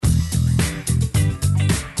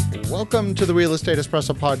Welcome to the Real Estate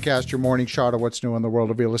Espresso Podcast, your morning shot of what's new in the world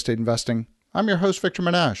of real estate investing. I'm your host, Victor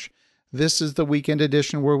Menashe. This is the weekend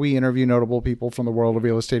edition where we interview notable people from the world of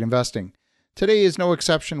real estate investing. Today is no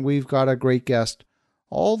exception. We've got a great guest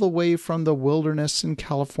all the way from the wilderness in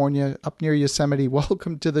California, up near Yosemite.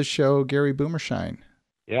 Welcome to the show, Gary Boomershine.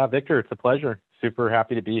 Yeah, Victor, it's a pleasure. Super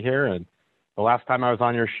happy to be here. And the last time I was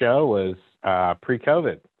on your show was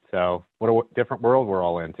pre-COVID. So what a different world we're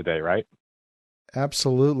all in today, right?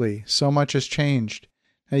 Absolutely. So much has changed.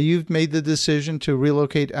 Now, you've made the decision to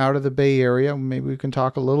relocate out of the Bay Area. Maybe we can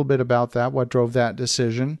talk a little bit about that, what drove that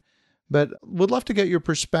decision. But would love to get your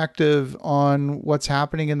perspective on what's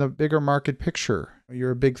happening in the bigger market picture.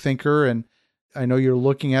 You're a big thinker, and I know you're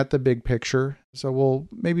looking at the big picture. So we'll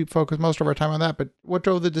maybe focus most of our time on that. But what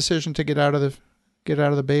drove the decision to get out of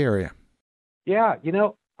the Bay Area? Yeah,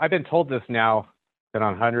 I've been told this now, been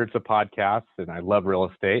on hundreds of podcasts, and I love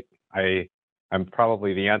real estate. I'm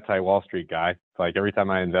probably the anti-Wall Street guy. It's like every time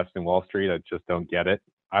I invest in Wall Street, I just don't get it.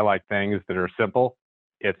 I like things that are simple.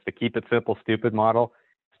 It's the keep it simple, stupid model,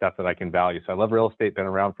 stuff that I can value. So I love real estate, been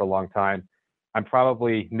around for a long time. I'm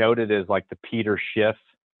probably noted as like the Peter Schiff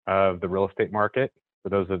of the real estate market. For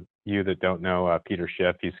those of you that don't know Peter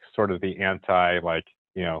Schiff, he's sort of the anti,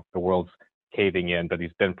 the world's caving in, but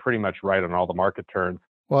he's been pretty much right on all the market turns.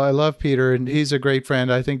 Well, I love Peter, and he's a great friend.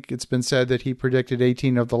 I think it's been said that he predicted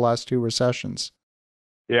 18 of the last 2 recessions.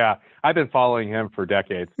 Yeah, I've been following him for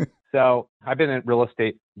decades. So I've been in real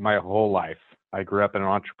estate my whole life. I grew up in an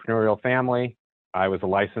entrepreneurial family. I was a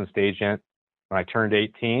licensed agent. When I turned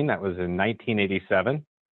 18, that was in 1987.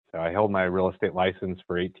 So I held my real estate license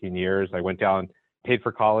for 18 years. I went down, paid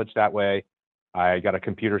for college that way. I got a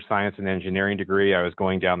computer science and engineering degree. I was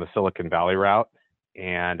going down the Silicon Valley route.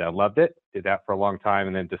 And I loved it, did that for a long time,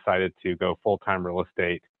 and then decided to go full-time real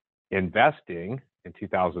estate investing in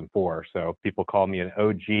 2004. So people call me an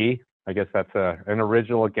OG. I guess that's an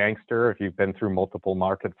original gangster. If you've been through multiple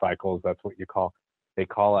market cycles, that's what they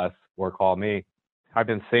call us or call me. I've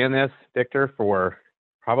been saying this, Victor, for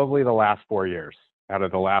probably the last 4 years. Out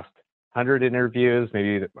of the last 100 interviews,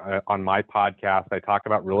 maybe on my podcast, I talk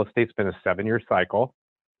about real estate's been a 7-year cycle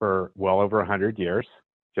for well over 100 years.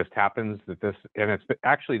 Just happens that it's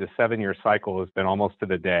actually the 7-year cycle has been almost to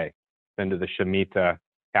the day. It's been to the Shemitah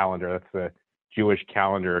calendar. That's the Jewish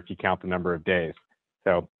calendar if you count the number of days.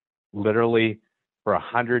 So literally for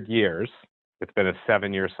 100 years, it's been a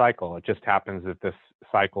 7-year cycle. It just happens that this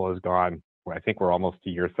cycle has gone, I think we're almost to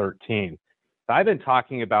year 13. So I've been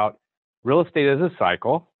talking about real estate as a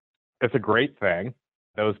cycle. It's a great thing.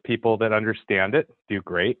 Those people that understand it do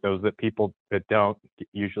great. Those people that don't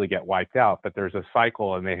usually get wiped out. But there's a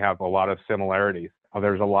cycle and they have a lot of similarities.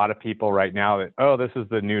 There's a lot of people right now that, this is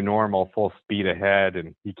the new normal, full speed ahead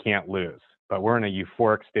and you can't lose. But we're in a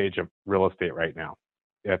euphoric stage of real estate right now.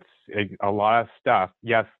 It's a lot of stuff.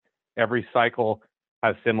 Yes, every cycle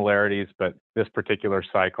has similarities, but this particular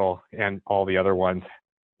cycle and all the other ones,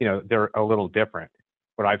 they're a little different.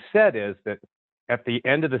 What I've said is that at the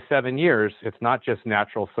end of the 7 years, it's not just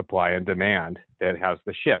natural supply and demand that has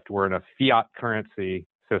the shift. We're in a fiat currency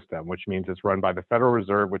system, which means it's run by the Federal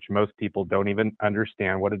Reserve, which most people don't even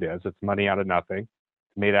understand what it is. It's money out of nothing.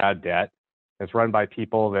 It's made out of debt. It's run by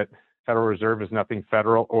people that Federal Reserve is nothing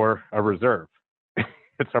federal or a reserve.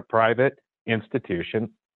 It's a private institution.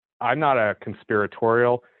 I'm not a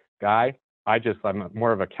conspiratorial guy. I'm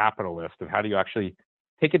more of a capitalist of how do you actually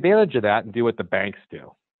take advantage of that and do what the banks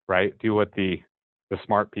do, right? Do what the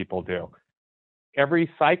smart people do. Every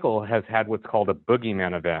cycle has had what's called a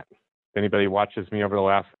boogeyman event. If anybody watches me over the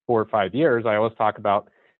last 4 or 5 years, I always talk about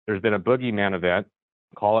there's been a boogeyman event.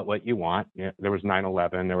 Call it what you want. There was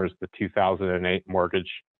 9/11. There was the 2008 mortgage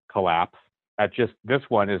collapse. This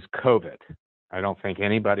one is COVID. I don't think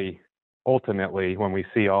anybody ultimately, when we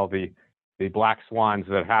see all the black swans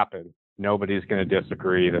that happen, nobody's going to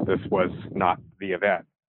disagree that this was not the event.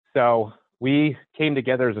 So we came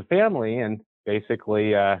together as a family and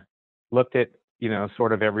basically looked at,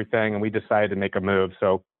 sort of everything, and we decided to make a move.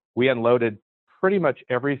 So we unloaded pretty much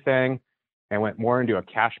everything and went more into a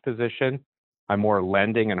cash position. I'm more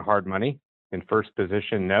lending and hard money in first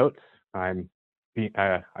position notes.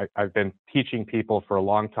 I've been teaching people for a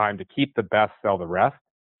long time to keep the best, sell the rest,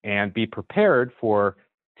 and be prepared for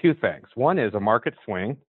 2 things. One is a market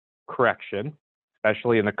swing, correction,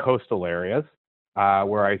 especially in the coastal areas,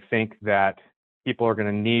 where I think that people are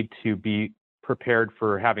going to need to be prepared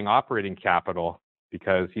for having operating capital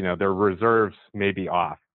because, their reserves may be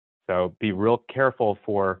off. So be real careful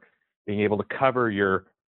for being able to cover your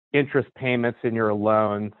interest payments in your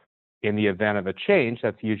loans in the event of a change.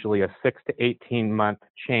 That's usually a 6 to 18 month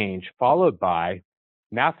change followed by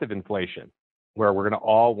massive inflation. where we're going to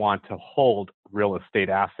all want to hold real estate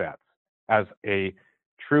assets as a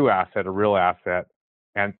true asset, a real asset.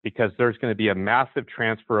 And because there's going to be a massive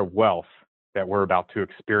transfer of wealth that we're about to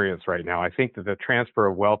experience right now. I think that the transfer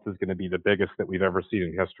of wealth is going to be the biggest that we've ever seen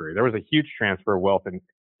in history. There was a huge transfer of wealth in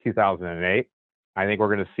 2008. I think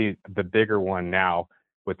we're going to see the bigger one now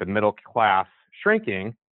with the middle class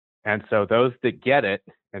shrinking. And so those that get it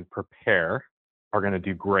and prepare are going to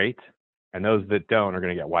do great. And those that don't are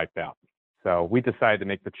going to get wiped out. So we decided to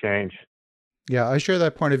make the change. Yeah, I share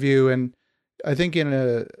that point of view. And I think in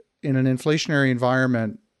an inflationary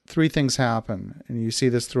environment, three things happen. And you see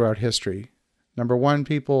this throughout history. Number one,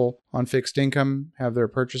 people on fixed income have their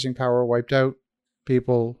purchasing power wiped out.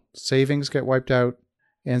 People savings get wiped out.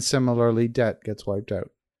 And similarly, debt gets wiped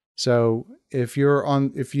out. So if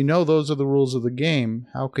you know those are the rules of the game,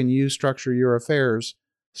 how can you structure your affairs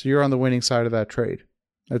so you're on the winning side of that trade?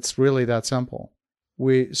 It's really that simple.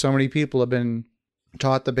 So many people have been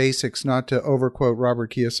taught the basics, not to overquote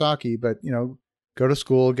Robert Kiyosaki, but go to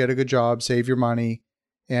school, get a good job, save your money.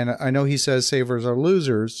 And I know he says savers are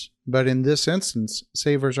losers, but in this instance,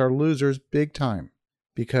 savers are losers big time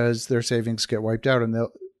because their savings get wiped out and the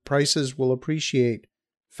prices will appreciate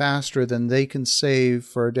faster than they can save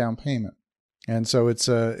for a down payment. And so it's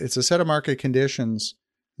a set of market conditions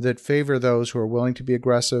that favor those who are willing to be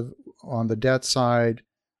aggressive on the debt side,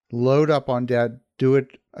 load up on debt, do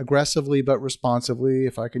it aggressively but responsibly,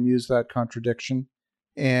 if I can use that contradiction,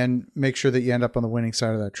 and make sure that you end up on the winning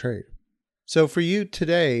side of that trade. So for you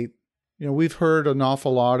today, we've heard an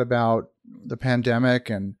awful lot about the pandemic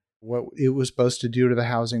and what it was supposed to do to the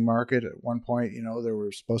housing market. At one point, there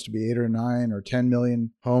were supposed to be 8 or 9 or 10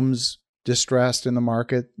 million homes distressed in the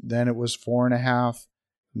market. Then it was 4.5.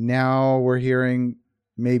 Now we're hearing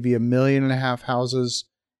maybe 1.5 million houses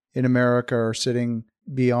in America are sitting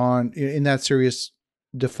beyond in that serious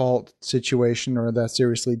default situation or that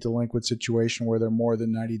seriously delinquent situation where they're more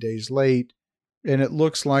than 90 days late. And it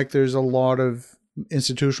looks like there's a lot of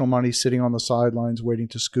institutional money sitting on the sidelines waiting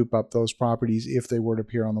to scoop up those properties if they were to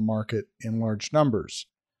appear on the market in large numbers.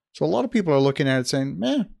 So a lot of people are looking at it saying,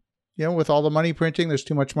 with all the money printing, there's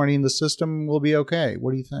too much money in the system, we'll be okay.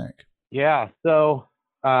 What do you think? Yeah. So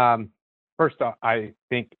first off, I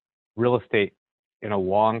think real estate in a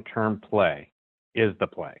long-term play is the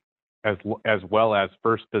play, as well as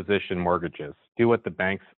first position mortgages. Do what the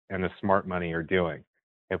banks and the smart money are doing.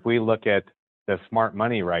 If we look at the smart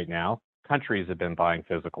money right now, countries have been buying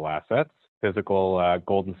physical assets, physical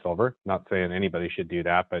gold and silver. Not saying anybody should do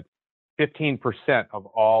that, but 15% of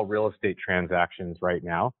all real estate transactions right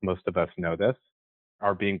now, most of us know this,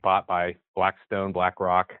 are being bought by Blackstone,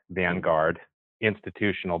 BlackRock, Vanguard,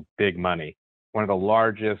 institutional big money. One of the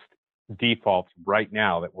largest defaults right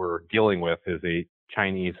now that we're dealing with is a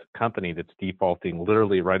Chinese company that's defaulting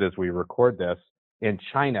literally right as we record this in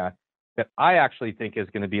China that I actually think is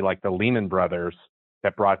going to be like the Lehman Brothers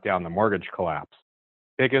that brought down the mortgage collapse.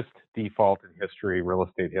 Biggest default in history, real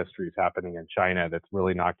estate history, is happening in China that's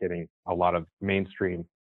really not getting a lot of mainstream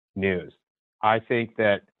news. I think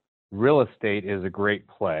that real estate is a great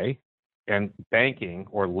play and banking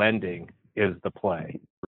or lending is the play.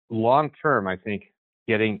 Long term, I think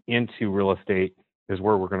getting into real estate is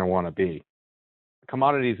where we're going to want to be.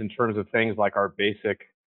 Commodities in terms of things like our basic,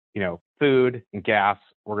 food and gas,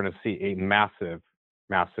 we're going to see a massive,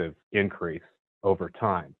 massive increase over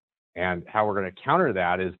time. And how we're going to counter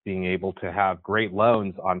that is being able to have great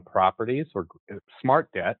loans on properties or smart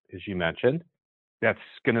debt, as you mentioned, that's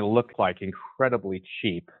going to look like incredibly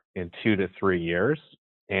cheap in 2 to 3 years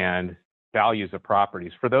and values of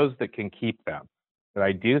properties for those that can keep them. But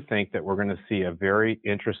I do think that we're going to see a very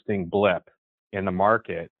interesting blip in the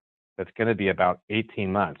market that's going to be about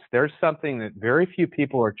 18 months. There's something that very few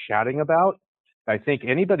people are chatting about. I think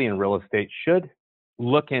anybody in real estate should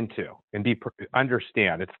look into and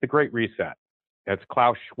understand. It's the Great Reset. It's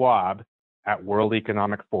Klaus Schwab at World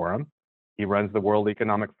Economic Forum. He runs the World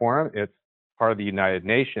Economic Forum. It's part of the United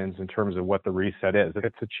Nations in terms of what the reset is.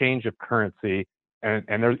 It's a change of currency.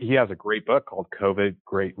 And he has a great book called COVID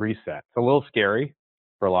Great Reset. It's a little scary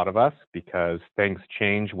for a lot of us because things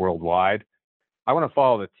change worldwide. I want to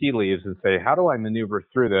follow the tea leaves and say, how do I maneuver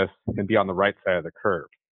through this and be on the right side of the curve?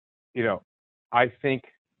 I think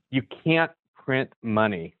you can't print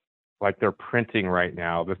money like they're printing right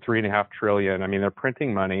now, the $3.5 trillion. I mean, they're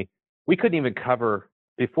printing money. We couldn't even cover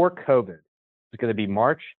before COVID. It's going to be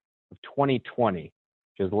March of 2020,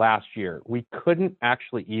 which is last year. We couldn't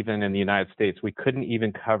actually even in the United States, we couldn't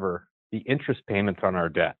even cover the interest payments on our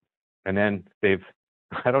debt. And then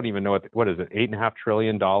I don't even know what is it, $8.5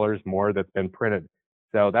 trillion more that's been printed.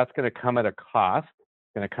 So that's going to come at a cost.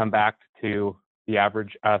 It's going to come back to the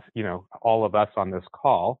average us, all of us on this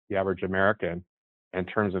call, the average American, in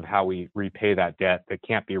terms of how we repay that debt that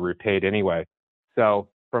can't be repaid anyway. So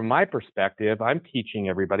from my perspective, I'm teaching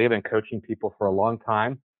everybody. I've been coaching people for a long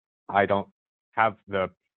time. I don't have the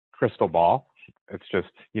crystal ball. It's just,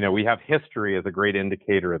 we have history as a great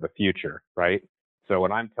indicator of the future, right? So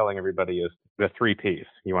what I'm telling everybody is the 3 Ps.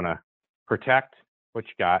 You want to protect what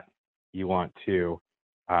you got. You want to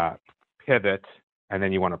pivot, and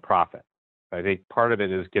then you want to profit. I think part of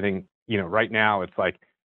it is getting, right now it's like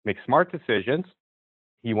make smart decisions.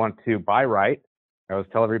 You want to buy right. I always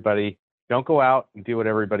tell everybody, don't go out and do what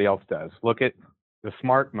everybody else does. Look at the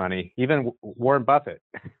smart money, even Warren Buffett,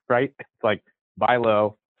 right? It's like buy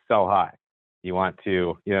low, sell high. You want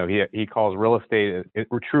to, he calls real estate,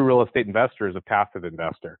 true real estate investor is a passive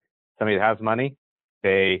investor. Somebody that has money,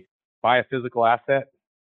 they buy a physical asset,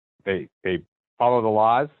 they follow the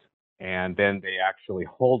laws, and then they actually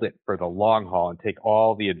hold it for the long haul and take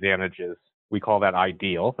all the advantages. We call that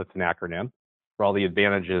IDEAL. That's an acronym for all the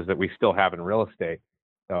advantages that we still have in real estate.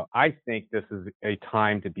 So I think this is a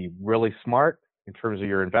time to be really smart in terms of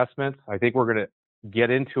your investments. I think we're going to get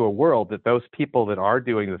into a world that those people that are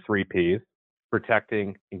doing the 3 Ps,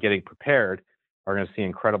 protecting and getting prepared, are going to see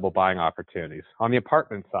incredible buying opportunities. On the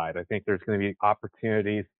apartment side, I think there's going to be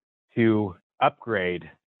opportunities to upgrade.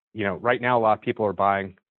 Right now, a lot of people are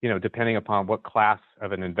buying, depending upon what class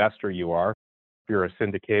of an investor you are. If you're a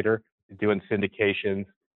syndicator, doing syndications,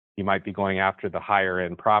 you might be going after the higher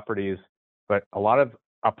end properties. But a lot of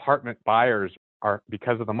apartment buyers are,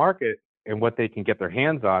 because of the market and what they can get their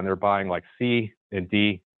hands on, they're buying like C and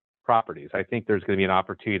D properties. I think there's going to be an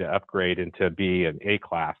opportunity to upgrade into B and A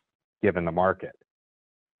class given the market.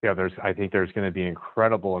 I think there's going to be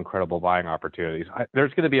incredible buying opportunities.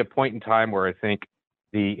 There's going to be a point in time where I think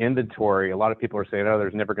the inventory, a lot of people are saying, oh,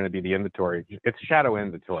 there's never going to be the inventory. It's shadow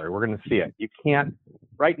inventory. We're going to see it. You can't,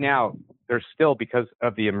 right now, there's still, because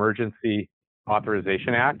of the Emergency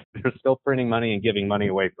Authorization Act, they're still printing money and giving money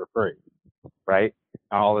away for free, right?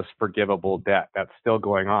 All this forgivable debt, that's still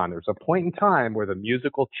going on. There's a point in time where the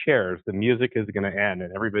musical chairs, the music is going to end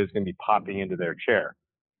and everybody's going to be popping into their chair.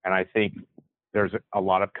 And I think there's a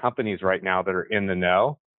lot of companies right now that are in the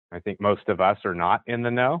know. I think most of us are not in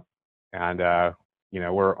the know. And,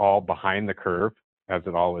 we're all behind the curve, as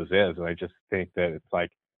it always is. And I just think that it's like,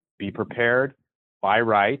 be prepared, buy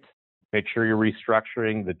right, make sure you're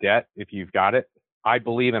restructuring the debt if you've got it. I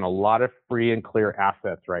believe in a lot of free and clear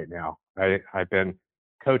assets right now. I've been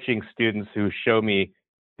coaching students who show me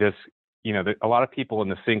this, a lot of people in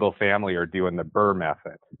the single family are doing the BRRRR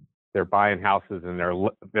method. They're buying houses and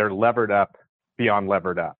they're levered up beyond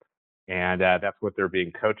levered up. And that's what they're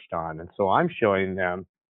being coached on. And so I'm showing them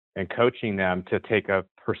and coaching them to take a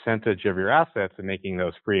percentage of your assets and making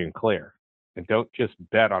those free and clear. And don't just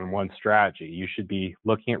bet on one strategy. You should be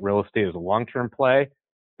looking at real estate as a long-term play.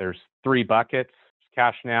 There's 3 buckets: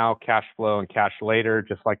 cash now, cash flow, and cash later.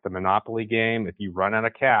 Just like the Monopoly game, if you run out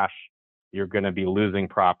of cash, you're going to be losing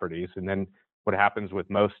properties. And then what happens with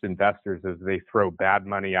most investors is they throw bad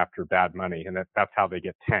money after bad money, and that's how they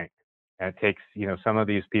get tanked. And it takes, some of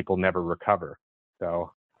these people never recover.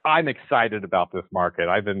 So I'm excited about this market.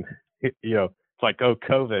 I've been, it's like,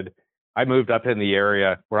 COVID. I moved up in the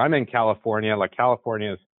area where I'm in California. Like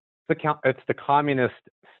California is it's the communist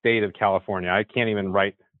state of California. I can't even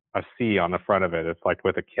write a C on the front of it. It's like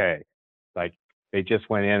with a K. Like they just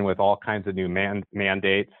went in with all kinds of new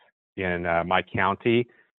mandates in my county,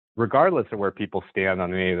 regardless of where people stand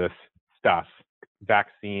on any of this stuff,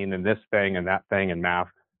 vaccine and this thing and that thing and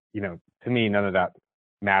masks. To me, none of that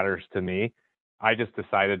matters to me. I just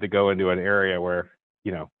decided to go into an area where,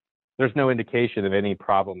 there's no indication of any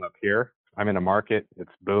problem up here. I'm in a market,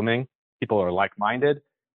 it's booming. People are like-minded.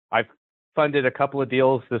 I've funded a couple of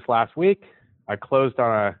deals this last week. I closed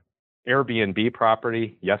on a Airbnb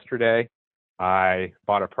property yesterday. I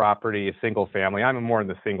bought a property, a single family. I'm more in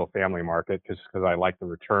the single family market just because I like the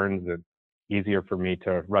returns and easier for me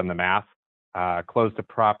to run the math. Closed a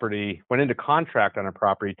property, went into contract on a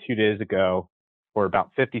property 2 days ago for about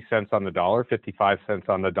 50 cents on the dollar, 55 cents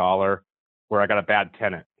on the dollar, where I got a bad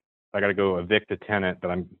tenant. I got to go evict a tenant,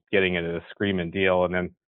 but I'm getting it at a screaming deal. And then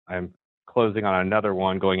I'm closing on another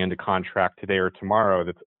one going into contract today or tomorrow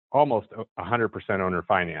that's almost 100% owner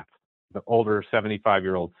finance. The older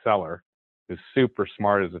 75-year-old seller is super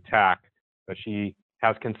smart as a tack, but she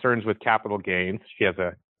has concerns with capital gains. She has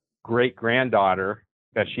a great granddaughter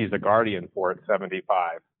that she's a guardian for at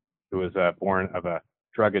 75, who was born of a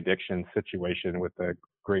drug addiction situation with the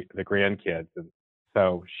grandkids. And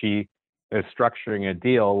so she is structuring a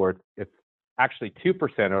deal where it's actually 2%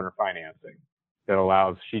 owner financing that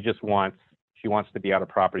allows, she She wants to be out of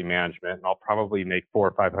property management, and I'll probably make $400,000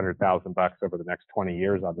 or $500,000 over the next 20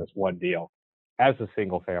 years on this one deal as a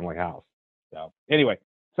single family house. So anyway,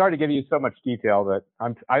 sorry to give you so much detail, but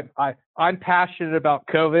I'm passionate about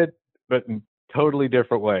COVID, but in totally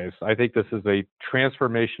different ways. I think this is a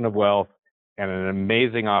transformation of wealth and an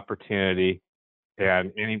amazing opportunity.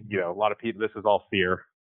 And a lot of people, this is all fear.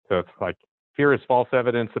 So it's like fear is false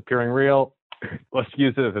evidence appearing real. Let's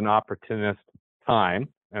use it as an opportunist time,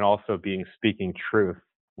 and also speaking truth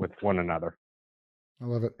with one another. I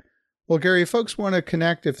love it. Well, Gary, if folks want to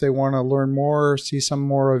connect, if they want to learn more, see some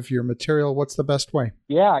more of your material, what's the best way?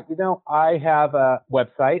 Yeah, I have a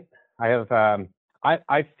website.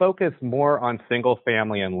 I focus more on single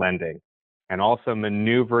family and lending, and also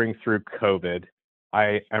maneuvering through COVID.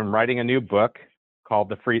 I am writing a new book called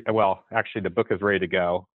the book is ready to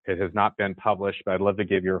go. It has not been published, but I'd love to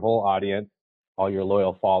give your whole audience, all your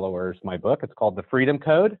loyal followers, my book. It's called The Freedom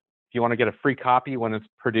Code. If you want to get a free copy when it's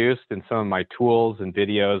produced, and some of my tools and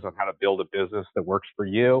videos on how to build a business that works for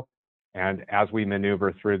you. And as we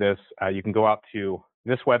maneuver through this, you can go out to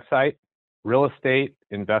this website,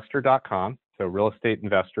 realestateinvestor.com. So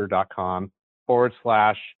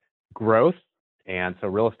realestateinvestor.com/growth. And so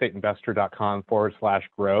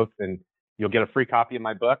realestateinvestor.com/growth. And you'll get a free copy of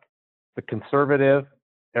my book. The conservative,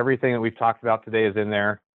 everything that we've talked about today is in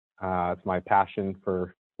there. It's my passion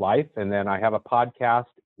for life. And then I have a podcast,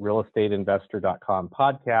 realestateinvestor.com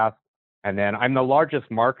podcast. And then I'm the largest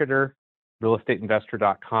marketer.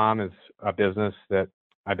 Realestateinvestor.com is a business that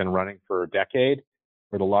I've been running for a decade.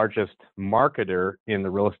 We're the largest marketer in the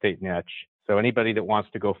real estate niche. So anybody that wants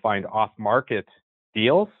to go find off-market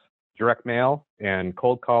deals, direct mail and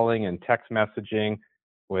cold calling and text messaging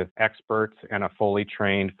with experts and a fully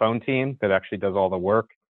trained phone team that actually does all the work,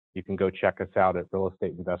 you can go check us out at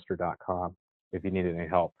realestateinvestor.com if you need any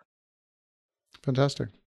help. Fantastic.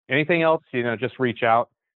 Anything else, just reach out.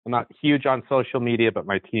 I'm not huge on social media, but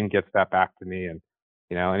my team gets that back to me. And,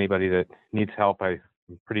 anybody that needs help, I'm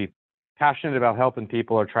pretty passionate about helping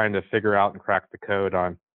people or trying to figure out and crack the code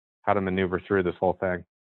on how to maneuver through this whole thing.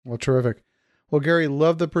 Well, terrific. Well, Gary,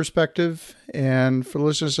 love the perspective. And for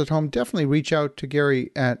listeners at home, definitely reach out to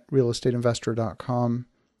Gary at realestateinvestor.com.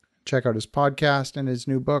 Check out his podcast and his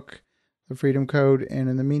new book, The Freedom Code. And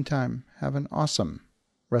in the meantime, have an awesome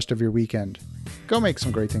rest of your weekend. Go make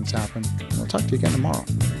some great things happen. We'll talk to you again tomorrow.